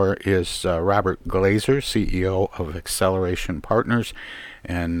this hour is Robert Glazer, CEO of Acceleration Partners,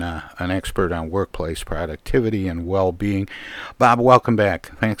 and an expert on workplace productivity and well-being. Bob, welcome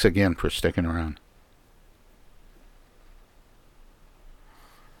back. Thanks again for sticking around.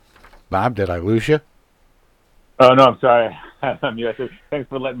 Bob, did I lose you? Oh, no, I'm sorry. I'm US. Thanks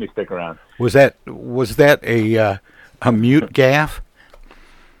for letting me stick around. Was that a mute gaffe?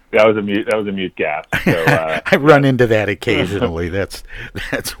 That was a mute gaffe. So, I run into that occasionally. That's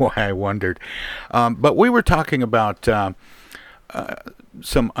why I wondered. But we were talking about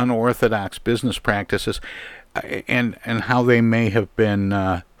some unorthodox business practices and how they may have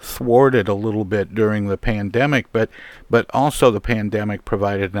been thwarted a little bit during the pandemic, but also the pandemic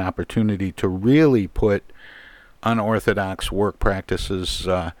provided an opportunity to really put unorthodox work practices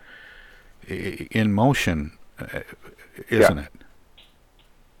in motion, isn't it?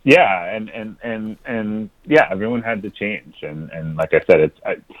 Yeah, and yeah, everyone had to change, and like I said,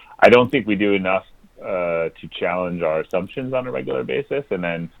 I don't think we do enough to challenge our assumptions on a regular basis, and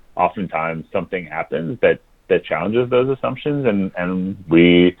then oftentimes something happens that challenges those assumptions, and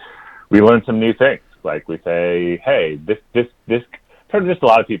we learn some new things. Like we say, hey, this for just a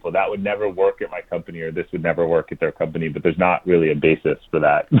lot of people that would never work at my company, or this would never work at their company, but there's not really a basis for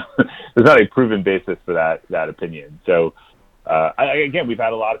that. There's not a proven basis for that opinion. So again, we've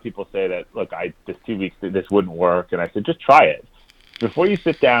had a lot of people say that, look, this 2 weeks this wouldn't work, and I said, just try it. before you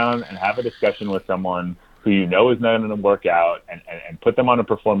sit down and have a discussion with someone who you know is not going to work out and put them on a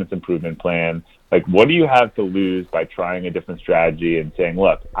performance improvement plan, like, what do you have to lose by trying a different strategy and saying,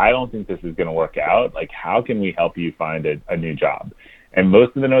 look, I don't think this is going to work out. Like, how can we help you find a new job? And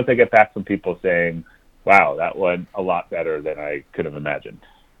most of the notes I get back from people saying, wow, that went a lot better than I could have imagined.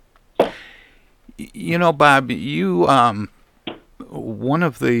 You know, Bob, you one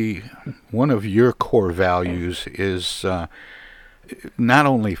of your core values is not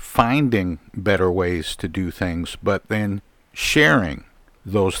only finding better ways to do things, but then sharing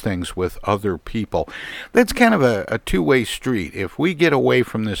those things with other people. That's kind of a two-way street. If we get away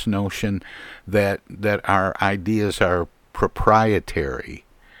from this notion that our ideas are proprietary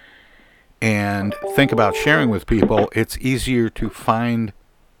and think about sharing with people, it's easier to find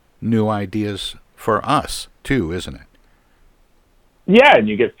new ideas for us too, isn't it? Yeah, and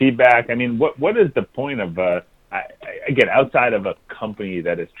you get feedback. I mean, what is the point of again, outside of a company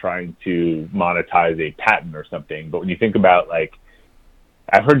that is trying to monetize a patent or something, but when you think about, like,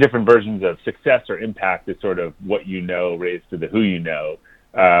 I've heard different versions of success or impact is sort of what you know raised to the who you know.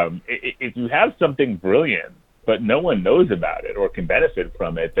 If you have something brilliant, but no one knows about it or can benefit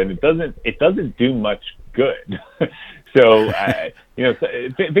from it, then it doesn't do much good. So,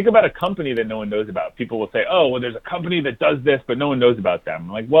 think about a company that no one knows about. People will say, oh, well, there's a company that does this, but no one knows about them.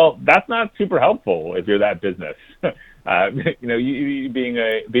 I'm like, well, that's not super helpful if you're that business. You being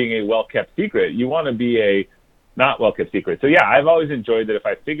a well-kept secret, you want to be a not well-kept secret. So, yeah, I've always enjoyed that if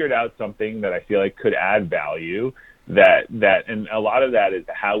I figured out something that I feel like could add value, that and a lot of that is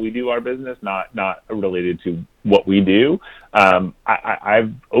how we do our business, not related to what we do.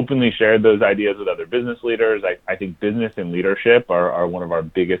 I've openly shared those ideas with other business leaders. I think business and leadership are one of our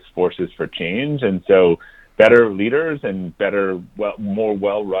biggest forces for change, and so better leaders and more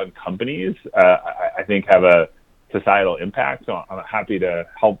well-run companies, I think, have a societal impact. So I'm happy to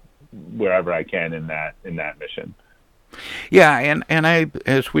help wherever I can in that mission. Yeah, and I,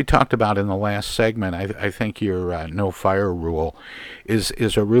 as we talked about in the last segment, I think your no fire rule is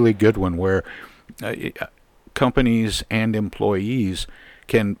a really good one, where companies and employees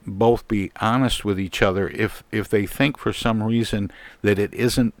can both be honest with each other if they think for some reason that it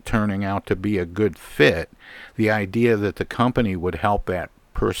isn't turning out to be a good fit. The idea that the company would help that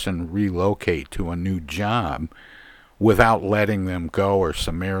person relocate to a new job without letting them go or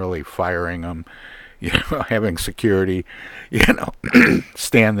summarily firing them, having security,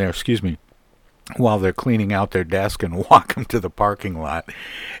 stand there, while they're cleaning out their desk and walk them to the parking lot,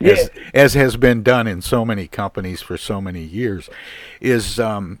 as has been done in so many companies for so many years, is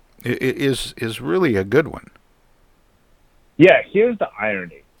really a good one. Yeah, here's the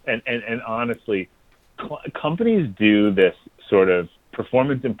irony, and honestly, companies do this sort of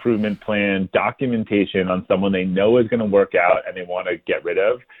performance improvement plan documentation on someone they know is going to work out and they want to get rid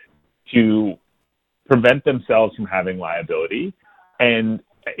of to prevent themselves from having liability, and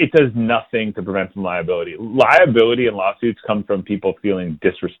it does nothing to prevent from liability. Liability and lawsuits come from people feeling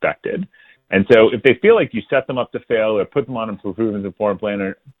disrespected. And so if they feel like you set them up to fail or put them on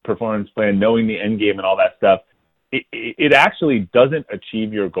a performance plan, knowing the end game and all that stuff, it actually doesn't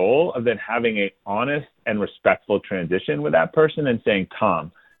achieve your goal of then having an honest and respectful transition with that person and saying,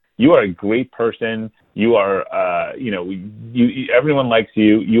 Tom, you are a great person. You are, everyone likes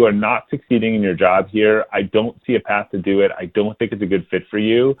you. You are not succeeding in your job here. I don't see a path to do it. I don't think it's a good fit for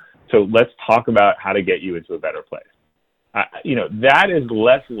you. So let's talk about how to get you into a better place. That is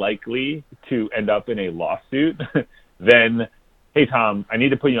less likely to end up in a lawsuit than, hey, Tom, I need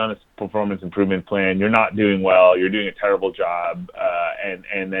to put you on a performance improvement plan. You're not doing well. You're doing a terrible job.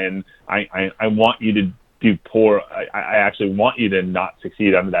 And then I want you to do poor. I actually want you to not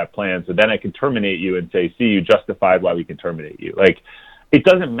succeed under that plan. So then I can terminate you and say, see, you justified why we can terminate you. Like, it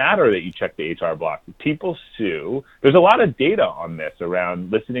doesn't matter that you check the HR block. People sue. There's a lot of data on this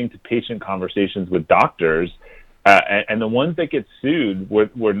around listening to patient conversations with doctors. And the ones that get sued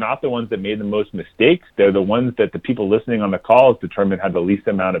were not the ones that made the most mistakes. They're the ones that the people listening on the calls determined had the least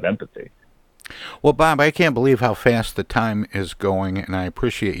amount of empathy. Well, Bob, I can't believe how fast the time is going, and I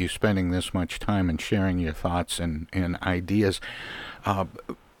appreciate you spending this much time and sharing your thoughts and ideas.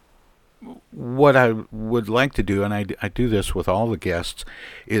 What I would like to do, and I do this with all the guests,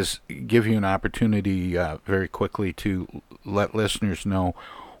 is give you an opportunity very quickly to let listeners know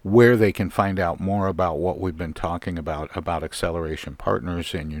where they can find out more about what we've been talking about Acceleration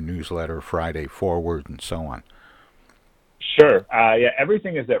Partners in your newsletter, Friday Forward, and so on. Sure.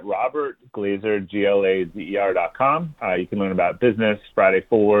 Everything is at Robert Glazer, GLAZER.com. You can learn about business, Friday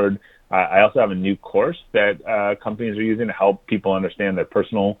Forward. I also have a new course that companies are using to help people understand their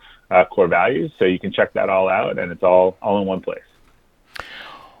personal core values. So you can check that all out, and it's all in one place.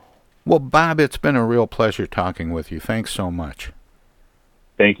 Well, Bob, it's been a real pleasure talking with you. Thanks so much.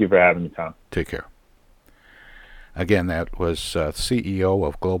 Thank you for having me, Tom. Take care. Again, that was CEO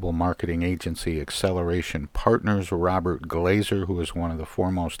of global marketing agency Acceleration Partners, Robert Glazer, who is one of the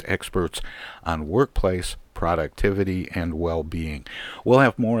foremost experts on workplace productivity and well-being. We'll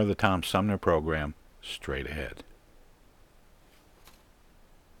have more of the Tom Sumner program straight ahead.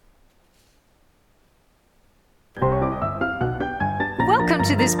 Welcome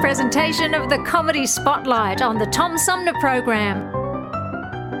to this presentation of the Comedy Spotlight on the Tom Sumner program.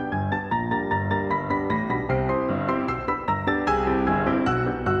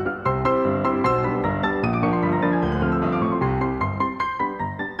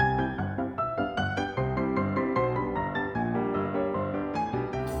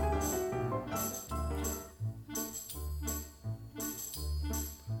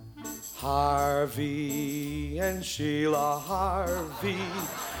 Harvey and Sheila Harvey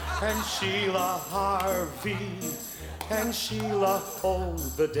and Sheila Harvey and Sheila, oh,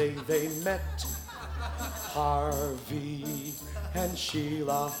 the day they met. Harvey and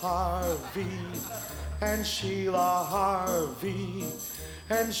Sheila Harvey and Sheila Harvey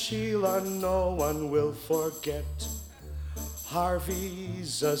and Sheila, no one will forget.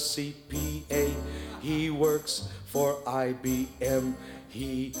 Harvey's a CPA, he works for IBM.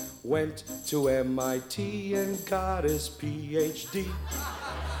 He went to MIT and got his PhD.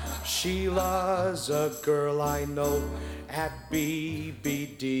 Sheila's a girl I know at BBD&O.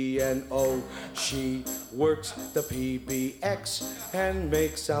 She works the PBX and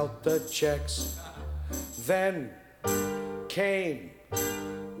makes out the checks. Then came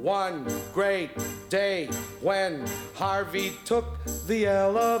one great day when Harvey took the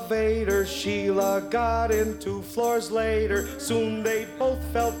elevator. Sheila got in 2 floors later. Soon they both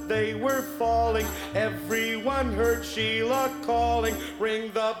felt they were falling. Everyone heard Sheila calling,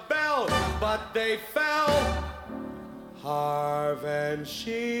 ring the bell, but they fell. Harv and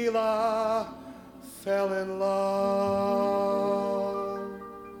Sheila fell in love.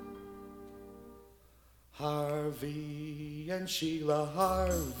 Harvey and Sheila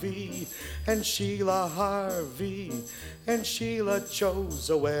Harvey and Sheila Harvey and Sheila chose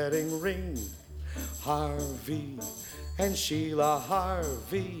a wedding ring. Harvey and Sheila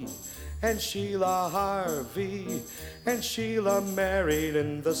Harvey and Sheila Harvey and Sheila married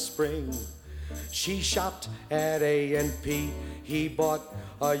in the spring. She shopped at A&P, he bought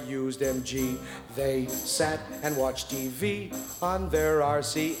a used MG. They sat and watched TV on their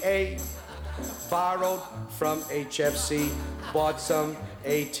RCA. Borrowed from HFC, bought some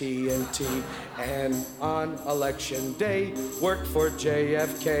AT&T, and on election day worked for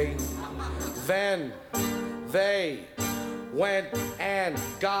JFK. Then they went and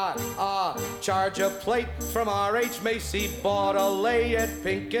got a charger plate from R.H. Macy, bought a lay at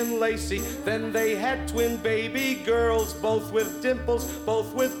Pink and Lacey. Then they had twin baby girls, both with dimples,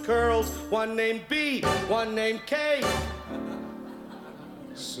 both with curls, one named B, one named K.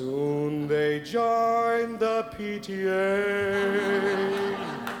 Soon they joined the PTA.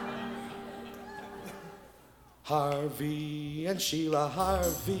 Harvey and Sheila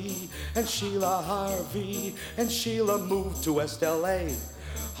Harvey and Sheila Harvey and Sheila moved to West L.A.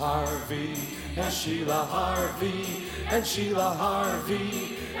 Harvey and Sheila Harvey and Sheila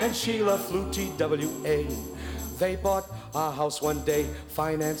Harvey and Sheila flew TWA. They bought a house one day,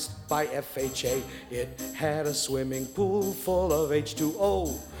 financed by FHA. It had a swimming pool full of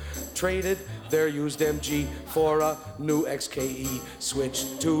H2O. Traded their used MG for a new XKE.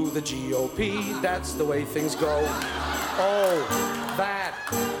 Switched to the GOP, that's the way things go. Oh, that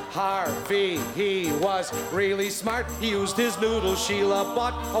Harvey, he was really smart. He used his noodle. Sheila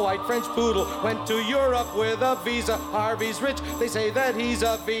bought a white French poodle. Went to Europe with a visa. Harvey's rich, they say that he's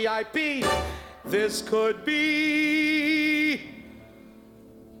a VIP. This could be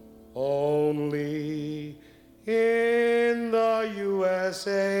only in the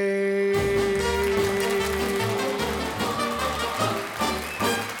USA.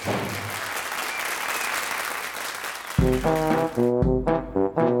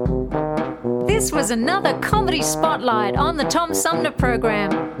 This was another Comedy Spotlight on the Tom Sumner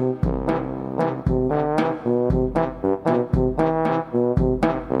program.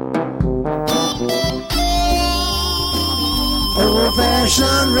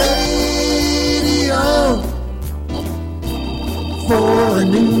 Old-fashioned radio for a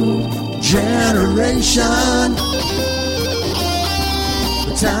new generation.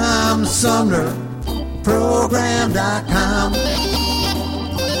 The Tom Sumner Program.com.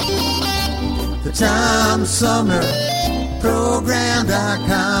 The Tom Sumner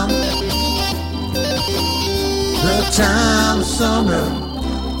Program.com. The Tom Sumner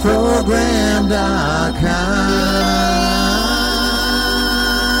TomSumnerProgram.com.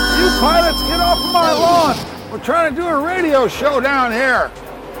 You pilots, get off of my lawn. We're trying to do a radio show down here.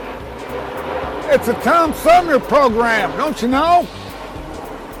 It's a Tom Sumner program, don't you know?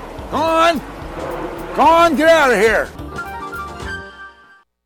 Go on, get out of here.